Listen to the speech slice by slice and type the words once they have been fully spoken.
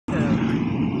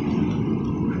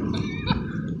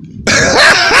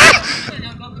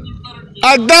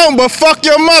I don't, but fuck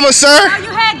your mother, sir. Now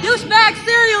you had douchebag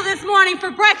cereal this morning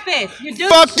for breakfast. You douche.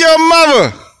 Fuck your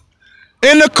mother.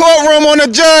 In the courtroom on the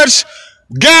judge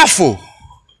gaffle.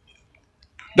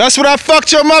 That's what I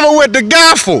fucked your mother with, the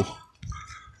gaffle.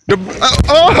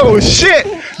 Oh shit,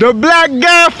 the black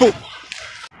gaffle.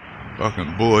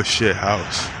 Fucking bullshit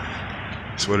house.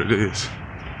 That's what it is.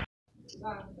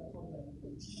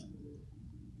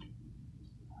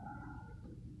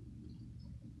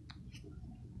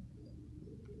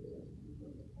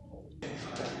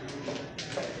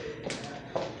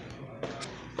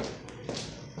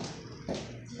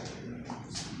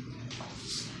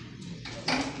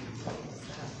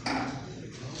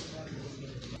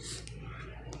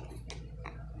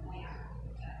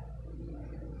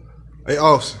 Hey,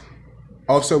 officer.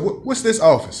 Officer, what's this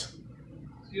office?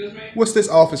 Excuse me? What's this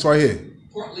office right here?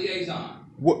 Court liaison.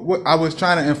 What? I was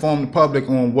trying to inform the public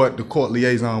on what the court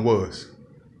liaison was.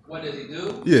 What does he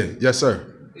do? Yeah, yes,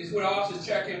 sir. It's where officers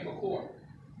check in for court.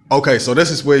 Okay, so this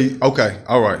is where you, okay,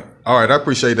 all right, I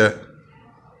appreciate that.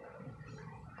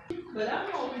 But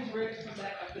I'm always ready to come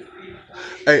back after 3 or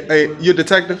 4 days. Hey, you a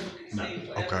detective? No.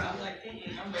 Okay. I'm like,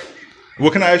 I'm ready.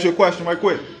 Well, can I ask you a question right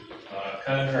quick?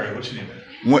 Kind of hurry. What you need?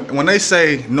 When they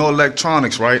say no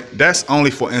electronics, right? That's only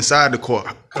for inside the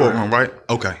courtroom, right?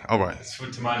 Okay, all right. That's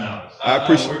to my knowledge. I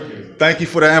appreciate it. Thank you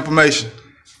for that information.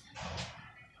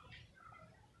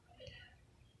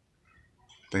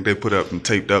 I think they put up and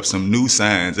taped up some new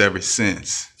signs ever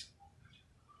since.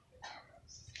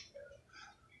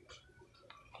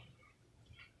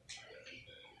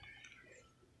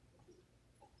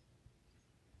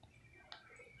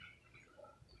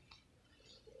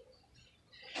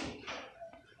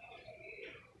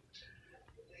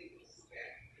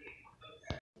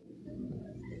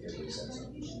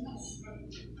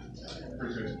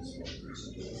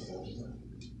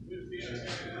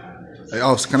 Hey,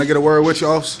 officer, can I get a word with you,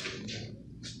 officer?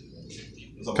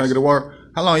 Can I get a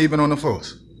word? How long you been on the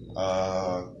force?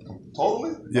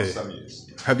 Totally? Yeah. 7 years.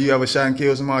 Have you ever shot and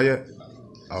killed somebody yet?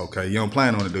 Okay, you don't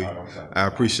plan on it, do you? I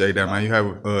appreciate that, man. You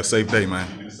have a safe day, man.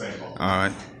 You do the same. All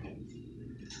right.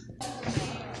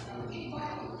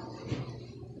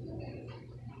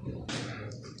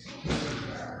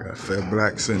 Got Fat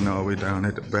Black sitting all the way down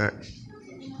at the back.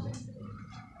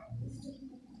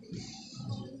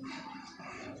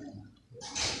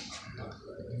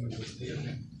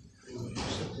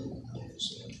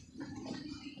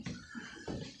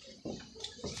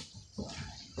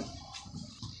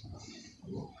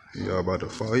 Y'all about to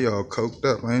fall. Y'all coked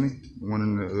up, ain't he? One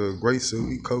in the gray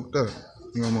suit, he coked up.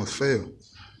 He almost fell.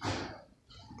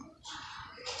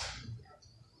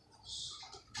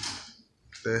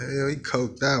 The hell, he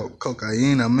coked out.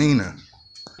 Cocaine, Amina.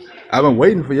 I've been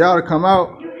waiting for y'all to come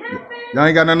out. Y'all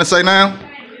ain't got nothing to say now?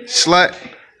 Slut.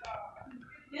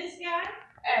 This guy?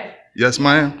 Hey. Yes,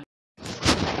 ma'am.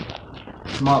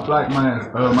 Smart black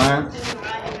man, man.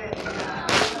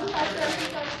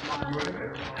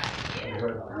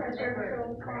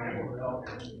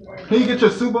 Can you get your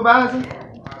supervisor?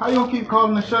 How you gonna keep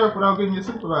calling the sheriff without getting your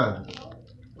supervisor?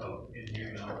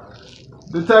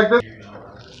 Detective?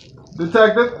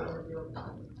 Detective?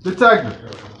 Detective?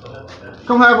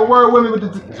 Come have a word with me with the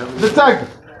detective.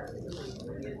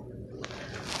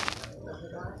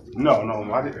 No,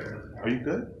 are you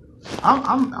good?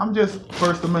 I'm just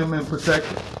First Amendment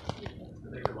protected.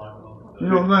 You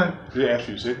know what I'm saying? Did they ask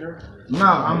you to sit here? No,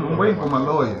 I'm waiting for my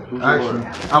lawyer. Who's your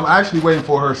lawyer? I'm actually waiting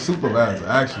for her supervisor.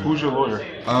 Actually. Who's your lawyer?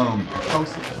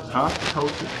 Toasted. Huh?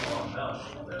 Toasted.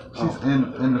 She's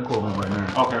in the courtroom right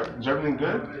now. Okay. Is everything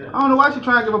good? I don't know why she's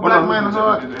trying to give a black man a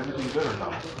hard. Is everything good or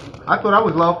no? I thought I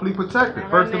was lawfully protected,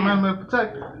 First Amendment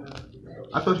protected.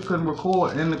 I thought you couldn't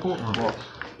record in the courtroom. Well,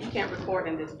 You can't record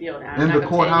in this building. In the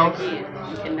courthouse?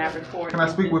 You cannot record. Can I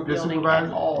speak with your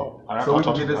supervisor? So we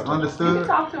can get this You can understood?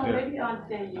 talk to him, maybe he'll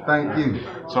understand you. Thank you.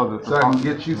 so So I can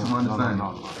get you some understanding.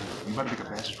 No. You better take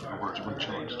advantage of your words. You're in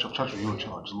charge. You're in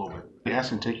charge a little bit. They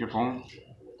ask him to take your phone.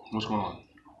 What's going on?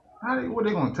 What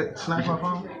they gonna take? Snatch my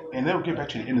phone? And they'll get back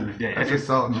to you at the end of the day. That's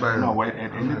assault and battery. No, wait. At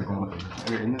the end of the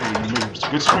day, you make a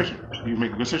good situation. You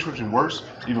make a good situation worse,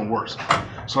 even worse.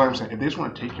 So like I'm saying, if they just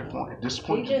want to take your phone at this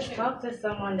point, You just talked to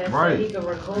someone that Right. said he could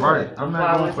record. Right. I'm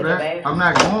not going for that. I'm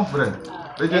not going for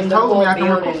that. They In just the told me I court can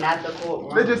building, record. not the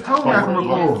courtroom. They just told me I can That's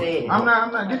what he record. said. I'm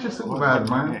not. Get your supervisor,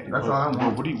 man. That's all I'm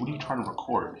doing. What are you trying to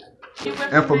record?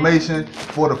 Information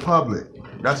for the public.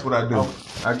 That's what I do.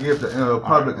 I give the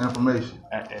public information.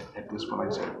 At this point, like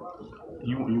I said,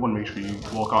 you want to make sure you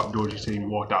walk out the doors you say you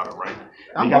walked out of, right?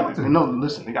 They got, no,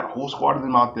 listen, they got a whole squad of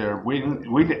them out there waiting to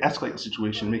escalate the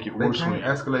situation, make it worse. They can't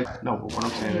escalate. No, but what I'm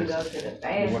saying is,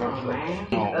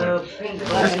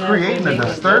 It's creating a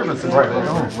disturbance. right,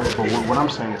 but what I'm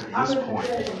saying is, at this point,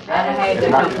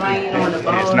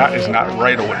 it's not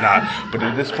right or whatnot. But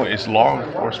at this point, it's law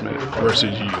enforcement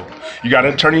versus you. You got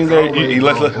an attorney in there.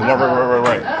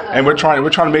 Right. And we're trying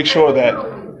to make sure that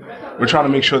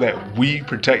we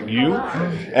protect you.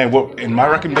 And what, in my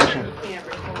recommendation.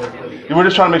 We're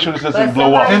just trying to make sure this doesn't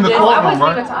blow up. In the courtroom,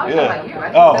 right?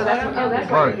 Yeah. Oh.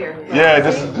 Right. Yeah,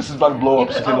 this is about to blow up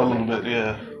just a little bit.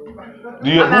 Yeah.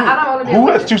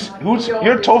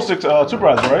 You're Tosic's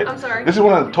supervisor, right? I'm sorry. This is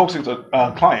one of Tosic's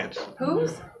clients.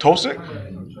 Who's? Tosic?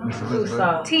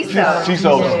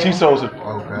 Tiso's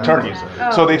attorneys.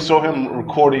 So they saw him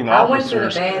recording the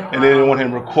officers, and they didn't want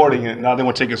him recording it. Now they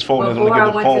want to take his phone. They want to get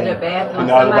the phone. And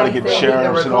now they're about to get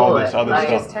sheriffs and all this other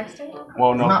stuff.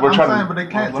 Well, no, we're trying to. But they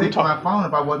can't take my phone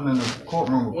if I wasn't in the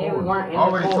courtroom recording. Yeah, we weren't in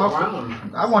already the courtroom.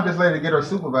 talking. I want this lady to get her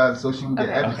supervisor so she can get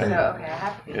educated. Okay, I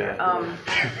have to be here.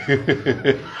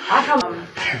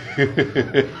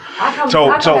 So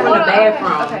I come in the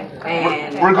bathroom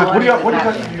and we're good. What do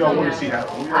y'all want to see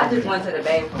happen? I just went to the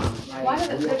bathroom. Why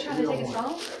are they trying to take his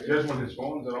phone? You guys want his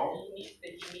phones at all?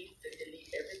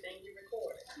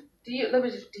 Do you have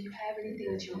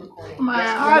anything that you recorded?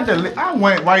 I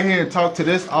went right here and talked to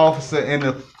this officer and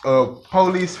the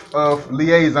police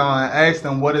liaison and asked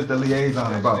them what is the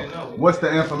liaison about? What's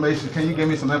the information? Can you give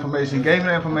me some information? He gave me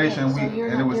the information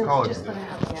and it was called. Just gonna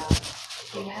help you out.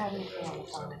 Do you have anything on the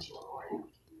phone that you recorded?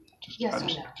 Yes or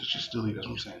no? Just delete. That's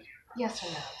what I'm saying. Yes or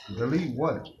no? Delete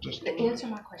what? Just answer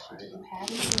my question. Do you have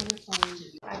anything on your phone?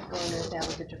 I can go in and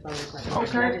establish that your phone is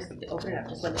recording. Okay. Just open it up.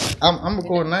 Just let me. I'm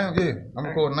recording now. Yeah, I'm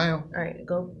recording now. All right,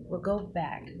 we'll go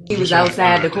back. He was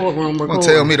outside the courtroom Don't recording.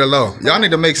 tell me the law. Y'all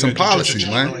need to make some policies,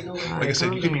 man. Like I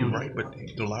said, you can be right, but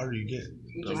the louder you get,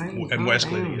 and more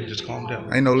escalating, you just calm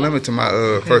down. Ain't no limit to my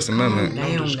First Amendment.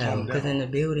 Damn, because in the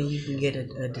building you can get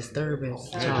a disturbance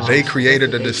charge. They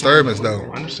created a disturbance, though.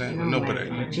 I understand. No,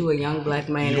 but You a young black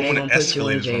man you and don't they want gonna to put you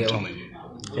in escalate. Is what I'm jail. telling you.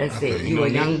 That's it. You a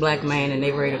young black man and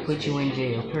they ready to put you in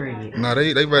jail. Period. No,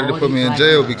 they ready to put me in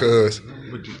jail because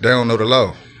they don't know the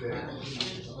law.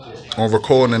 On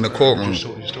recording in the courtroom. You're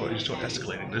still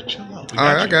escalating. Just chill out. All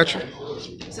right, I got you.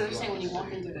 So you're saying when you walk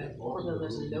into the courtroom,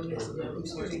 there's a notice of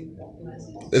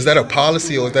Is that a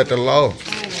policy or is that the law?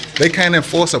 They can't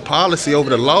enforce a policy over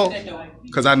the law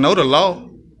because I know the law.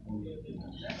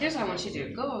 Here's what I want you to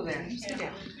do. Go over there. Sit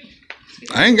down.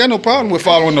 I ain't got no problem with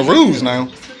following the rules now.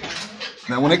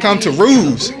 Now, when it comes to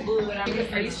rules,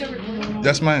 Are you still recording?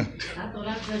 yes, ma'am.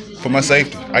 For my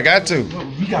safety, I got to.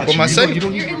 For my safety,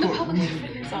 You're in the public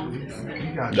defender's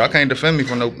office. y'all can't defend me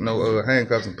from no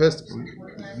handcuffs and pistols.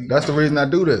 That's the reason I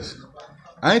do this.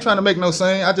 I ain't trying to make no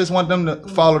scene. I just want them to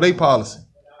follow their policy.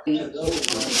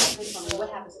 What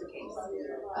happens to the case?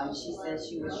 She said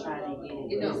she was trying to get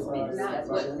it dismissed. That's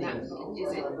what is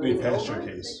it? They passed your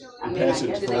case. They passed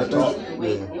it for that talk.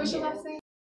 What's your last name?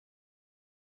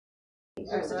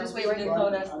 So just wait. They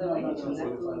told us the way.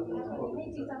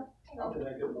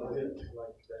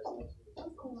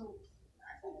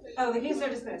 Oh, the cases are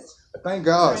dismissed. Thank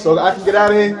God. So I can get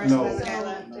out of here? No. Well,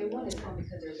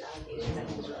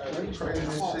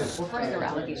 first there were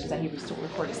allegations that he was still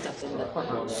recording stuff in the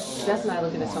courtroom. That's not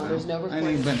looking at his phone. There's no I ain't recording.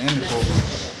 even been in the courtroom.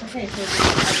 Okay, so they're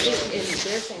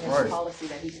saying there's a policy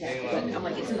that he's had, but I'm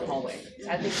like, it's in the hallway.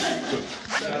 I think.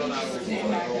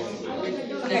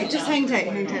 Okay, just hang tight,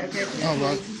 okay? All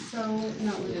right.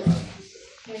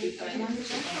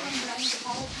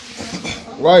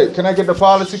 Right. Can I get the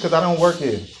policy? Because I don't work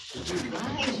here.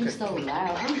 Why are you so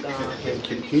loud? I'm gone.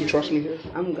 Can you trust me here?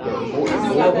 I'm gone.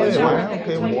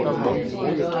 Okay, We're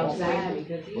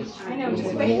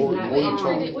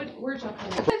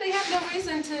joking. They have no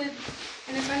reason to,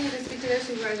 and if I need to speak to their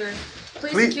supervisor,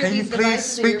 Please, can you please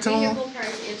speak to him? Prior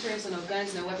to entering, so no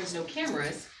guns, no weapons, no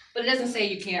cameras. But it doesn't say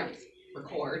you can't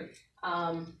record.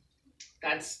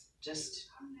 That's just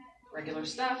regular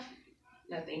stuff.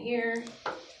 Nothing here.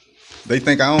 They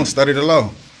think I don't study the law.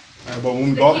 But when we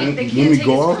They go, can't- when they we can't take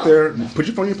go his out phone. there, put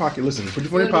your phone in your pocket. Listen, put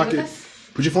your phone in your You wanna be pocket.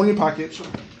 with Put your phone in your pocket.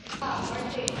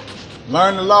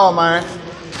 Learn the law, man.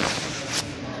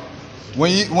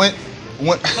 When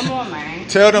Come on, man.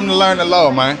 tell them to learn the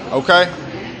law, man. Okay.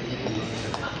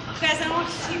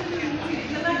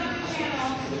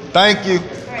 Thank you.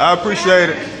 I appreciate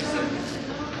it.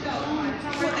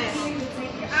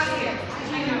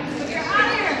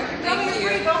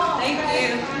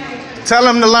 Tell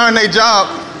them to learn their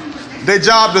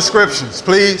job descriptions,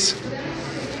 please.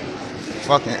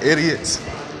 Fucking idiots.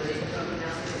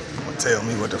 Tell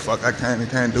me what the fuck I can and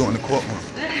can't do in the courtroom.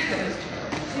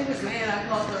 she was mad I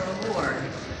called her a whore.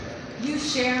 You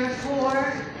sheriff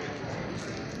whore.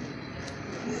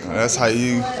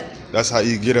 That's how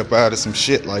you get up out of some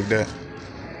shit like that. I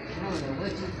don't know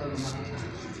what you talking about.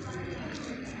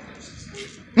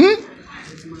 Hmm?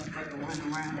 This motherfucker running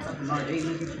around talking about they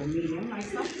looking for me. I'm like,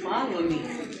 stop following me.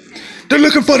 They're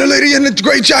looking for the lady in the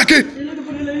gray jacket. They're looking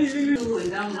for the lady in the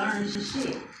and don't learn some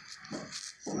shit.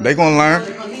 They gonna learn.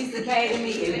 The police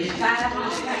academy and it's tired of my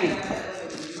thing.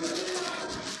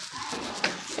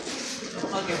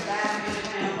 Fucking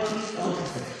 5 minute police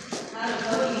officer. How the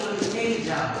fuck you want a day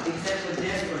job except for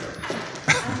desperate?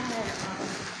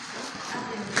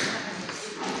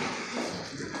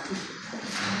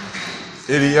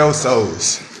 Idiosos.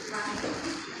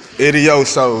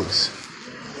 Idiosos.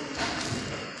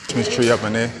 Christmas tree up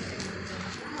in there.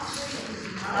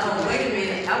 Oh, wait a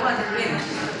minute. I wasn't finished.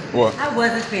 What? I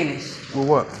wasn't finished. Well,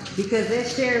 what? Because that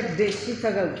sheriff bitch, she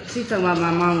talking about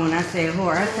my mom when I said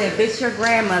whore. I said, bitch, your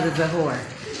grandmother's a whore.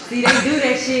 See, they do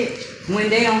that shit when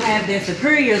they don't have their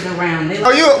superiors around. They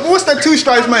Oh, what's that 2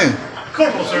 stripes, man?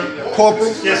 Corporal, sir.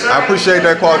 Corporal? Yes, sir. I appreciate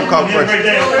that quality cooperation.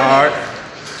 All right.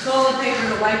 toilet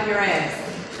paper to wipe your ass.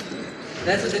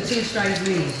 That's what the 2 stripes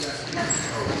mean.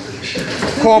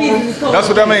 Corporal? That's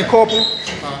what that means, corporal?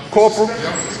 Corporal?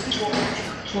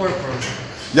 Corporal.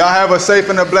 Y'all have a safe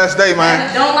and a blessed day,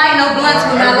 man. Don't light no blunts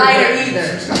with my lighter either.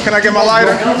 Can I get my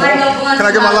lighter? Don't light no blunts Can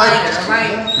I get with my lighter? all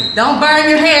right? Don't burn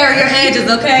your hair or your edges,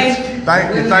 okay?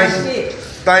 Thank you, thank you.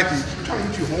 Thank you.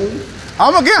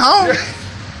 I'm gonna get home.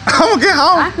 I'm gonna get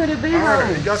home. I could have been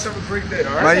home. Y'all have a great day,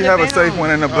 all right? Man, you have a safe one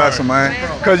and a blessed one, man.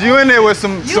 Cause you in there with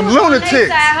some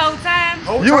lunatics. Whole time.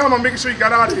 Whole time I'm making sure you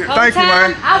got out of here. Thank you,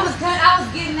 man. I was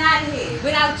getting out of here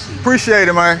without you. Appreciate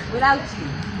it, man. Without you.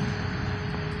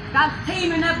 Stop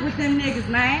teaming up with them niggas,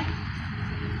 man.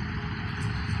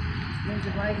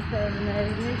 Niggas like serving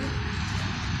that niggas.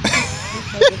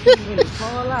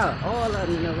 Fall out, all of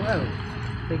them in a row,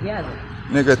 together.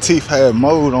 Nigga teeth had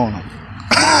mold on them.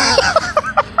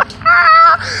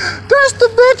 That's the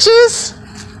bitches.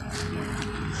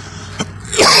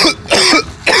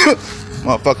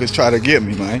 Motherfuckers try to get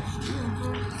me, man.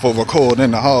 For recording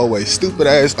in the hallway. Stupid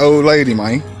ass old lady,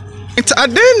 man. I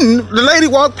didn't. The lady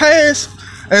walked past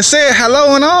and said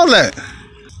hello and all that.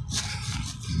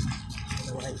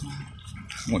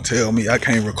 Won't tell me I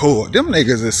can't record. Them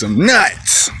niggas is some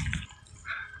nuts.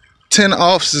 10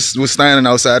 officers was standing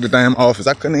outside the damn office.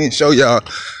 I couldn't even show y'all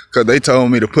because they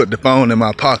told me to put the phone in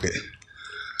my pocket.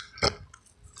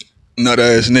 Nut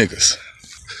ass niggas.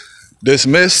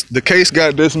 Dismissed. The case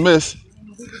got dismissed.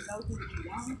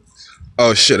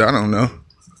 Oh shit, I don't know.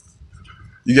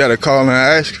 You gotta call and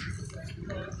ask.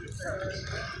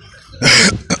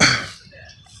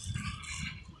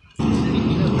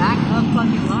 Back up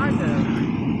fucking Largo.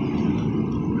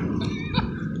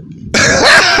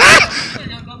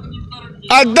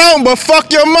 I don't, but fuck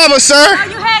your mother, sir. Oh,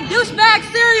 you had douchebag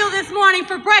cereal this morning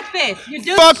for breakfast. You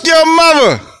douche. Fuck your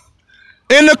mother.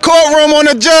 In the courtroom on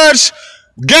the judge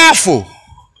gaffle.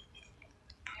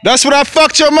 That's what I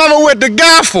fucked your mother with, the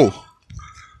gaffle.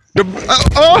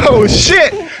 Oh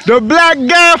shit, the black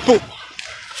gaffle.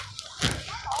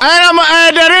 And I'ma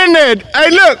add that in there. Hey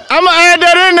look, I'ma add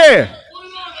that in there.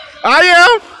 I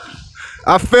am.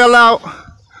 I fell out.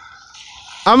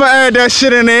 I'ma add that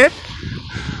shit in there.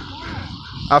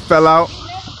 I fell out.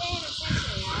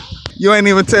 You ain't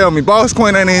even tell me. Boss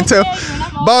Queen ain't even tell.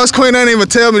 Boss Queen ain't even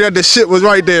tell me that the shit was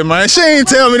right there, man. She ain't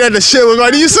tell me that the shit was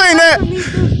right there. You seen that?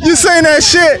 You seen that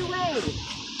shit?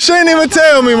 She ain't even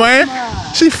tell me, man.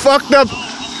 She fucked up.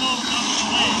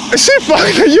 She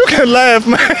fucked up. You can laugh,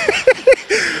 man.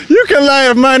 You can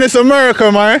laugh, man. It's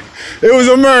America, man. It was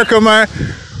America, man.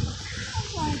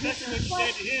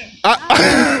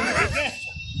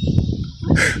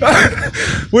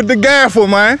 With the gaffle,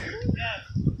 man.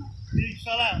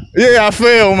 Yeah, I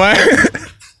fell, man.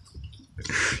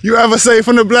 You have a safe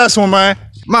and a blessed one, man.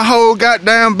 My whole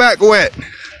goddamn back wet.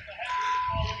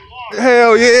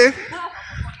 Hell yeah.